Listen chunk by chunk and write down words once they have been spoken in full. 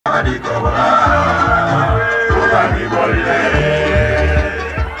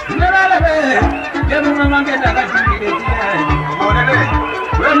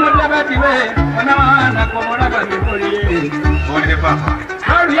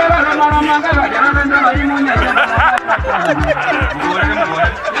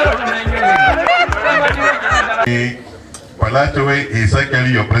Palatowe is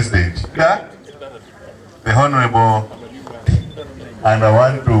actually your president, the Honorable, and I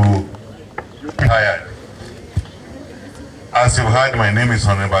want to hire. As you heard, my name is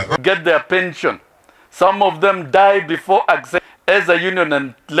Honorable. Get their pension. Some of them die before access as a union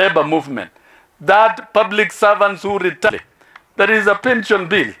and labor movement. That public servants who retire, there is a pension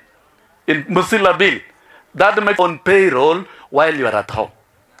bill in Musila bill that makes on payroll while you are at home.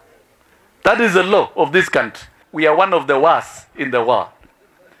 That is the law of this country. We are one of the worst in the world.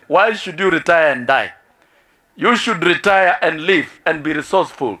 Why should you retire and die? You should retire and live and be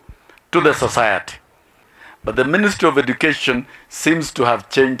resourceful to the society. But the Ministry of Education seems to have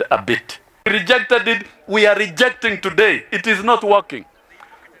changed a bit. We rejected it. We are rejecting today. It is not working.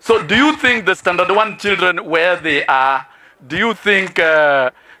 So do you think the Standard 1 children where they are, do you think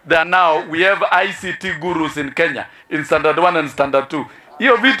they are now, we have ICT gurus in Kenya, in Standard 1 and Standard 2.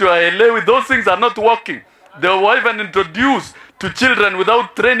 Those things are not working. They were even introduced to children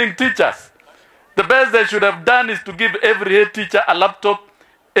without training teachers. The best they should have done is to give every head teacher a laptop,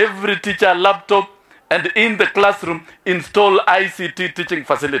 every teacher a laptop, and in the classroom install ICT teaching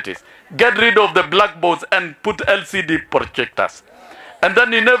facilities. Get rid of the blackboards and put LCD projectors. And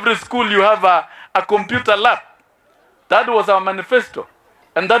then in every school you have a computer lab. That was our manifesto.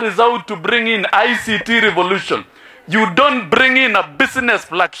 And that is how to bring in ICT revolution. You don't bring in a business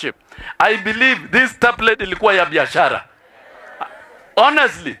flagship. I believe this tablet ilikuwa ya biashara.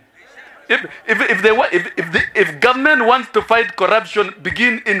 Honestly, if government wants to fight corruption,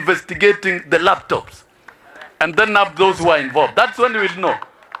 begin investigating the laptops, and then up those who are involved. That's when we will know.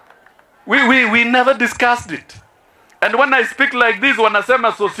 We never discussed it. And when I speak like this,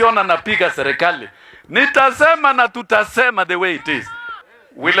 wanasema sosiona napiga serikali. Nitasema na tutasema the way it is.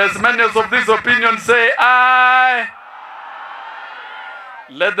 Will as many of this opinion say, aye?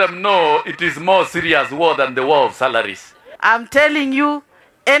 Let them know it is more serious war than the war of salaries. I'm telling you,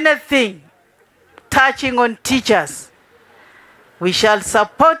 anything touching on teachers, we shall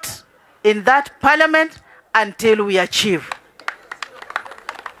support in that parliament until we achieve.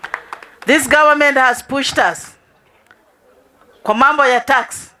 This government has pushed us. Kwa mambo ya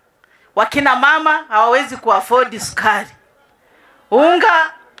tax, wakina mama hawawezi kuafford sukari.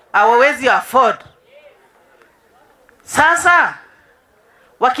 Unga hawawezi afford. Sasa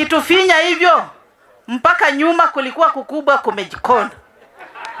wakitufinya hivyo, mpaka nyuma kulikuwa kukubwa kumejikonda,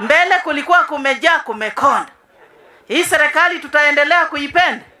 mbele kulikuwa kumejaa kumekonda. Hii serikali tutaendelea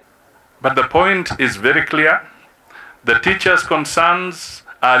kuipenda. But the point is very clear. The teachers' concerns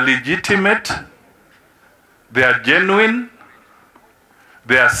are legitimate, they are genuine,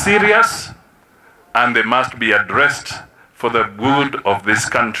 they are serious, and they must be addressed for the good of this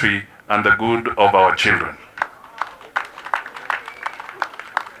country and the good of our children.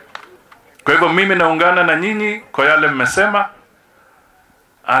 Kwa hivyo mimi naungana na nyinyi kwa yale mmesema,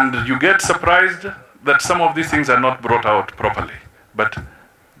 and you get surprised that some of these things are not brought out properly, but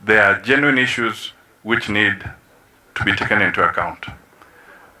there are genuine issues which need to be taken into account.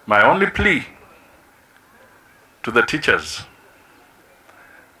 My only plea to the teachers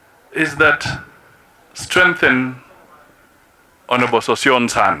is that strengthen Honorable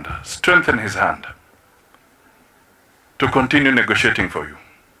Sosion's hand, strengthen his hand to continue negotiating for you.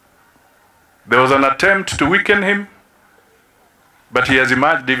 There was an attempt to weaken him, but he has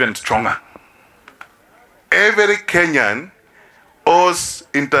emerged even stronger. Every Kenyan owes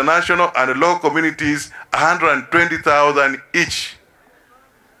international and local communities 120,000 each.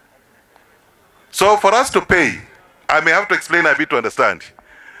 So for us to pay, I may have to explain a bit to understand.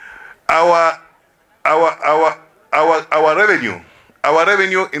 Our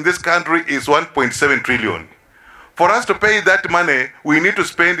revenue in this country is 1.7 trillion. For us to pay that money, we need to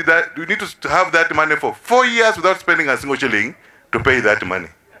spend that. We need to have that money for 4 years without spending a single shilling to pay that money.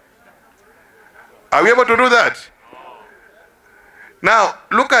 Are we able to do that? Now,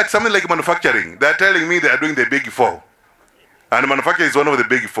 look at something like manufacturing. They're telling me they are doing the big four. And manufacturing is one of the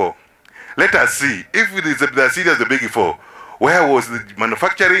big four. Let us see, if it is the serious the big four, where was the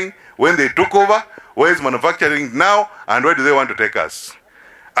manufacturing when they took over? Where is manufacturing now? And where do they want to take us?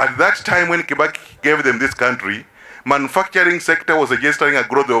 At that time when Kibaki gave them this country, manufacturing sector was registering a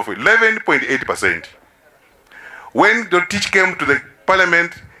growth of 11.8%. When the teach came to the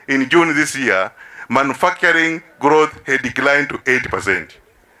parliament in June this year, manufacturing growth had declined to 8%.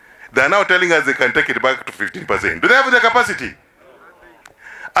 They are now telling us they can take it back to 15%. Do they have the capacity?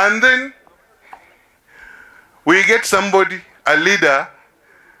 And then we get somebody, a leader,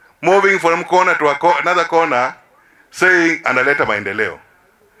 moving from corner to another corner, saying, analeta maendeleo.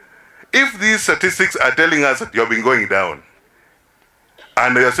 If these statistics are telling us that you have been going down,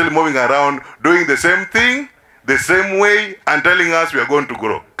 and you are still moving around, doing the same thing, the same way, and telling us we are going to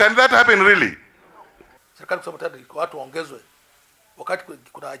grow, can that happen really? Serikali kusema tayari watu waongezwe, wakati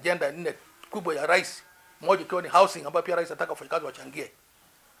kuna agenda nne kubwa ya rais, moja ikiwa ni housing, ambayo pia rais anataka wafanyakazi wachangie.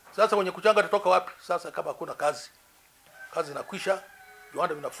 Sasa wenye kuchanga tutoka wapi? Sasa kama hakuna kazi, kazi inakwisha,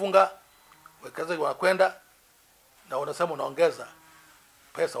 viwanda vinafunga, wawekezaji wanakwenda, na unasema unaongeza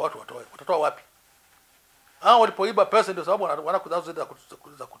pesa, watu watatoa wapi? Hao walipoiba pesa ndio sababu wanakuzazo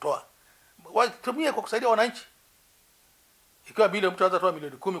za kutoa. Watumie kwa kusaidia wananchi. Ikiwa bilioni mtu anaweza toa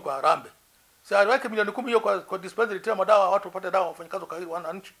milioni 10 kwa Harambee. Sasa aliweke milioni 10 hiyo kwa dispensary tia madawa, watu wapate dawa, wafanyakazi kwa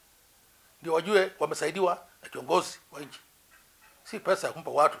wananchi. Ndio wajue wamesaidiwa na kiongozi wa nchi. Si pesa ya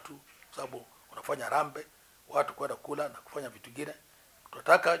kumpa watu tu sababu unafanya Harambee, watu kwenda kula na kufanya vitu vingine.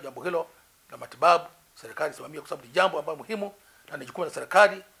 Tunataka jambo hilo la matibabu serikali isimamie, kwa sababu ni jambo ambalo muhimu na ni jukumu la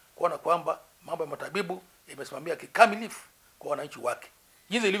serikali kuona kwamba mambo ya matabibu imesimamia kikamilifu kwa wananchi wake,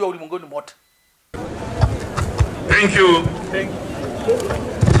 jinsi ilivyo ulimwenguni mote. Thank you.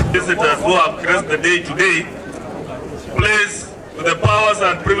 Visitors who have graced the day today, please, with the powers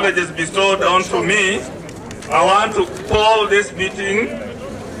and privileges bestowed onto me, I want to call this meeting.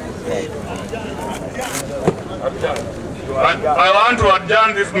 I want to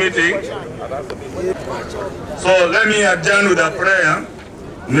adjourn this meeting. So let me adjourn with a prayer.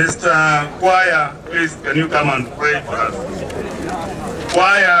 Mr. Choir, please, can you come and pray for us?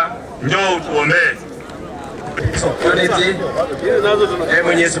 Choir, njoo tuombe.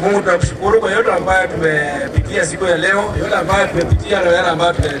 Mwenyezi Mungu tunakushukuru kwa yote ambayo tumepitia siku ya leo, yote ambayo tumepitia na yale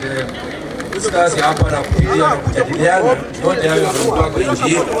ambayo tunaendelea. Sisi hapa na kupitia na kujadiliana yote hayo yanatoka kwa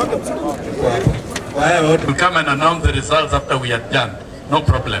nchi yetu. We'll come and announce the results after we are done. No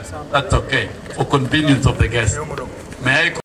problem. That's okay. For convenience of the guests. May I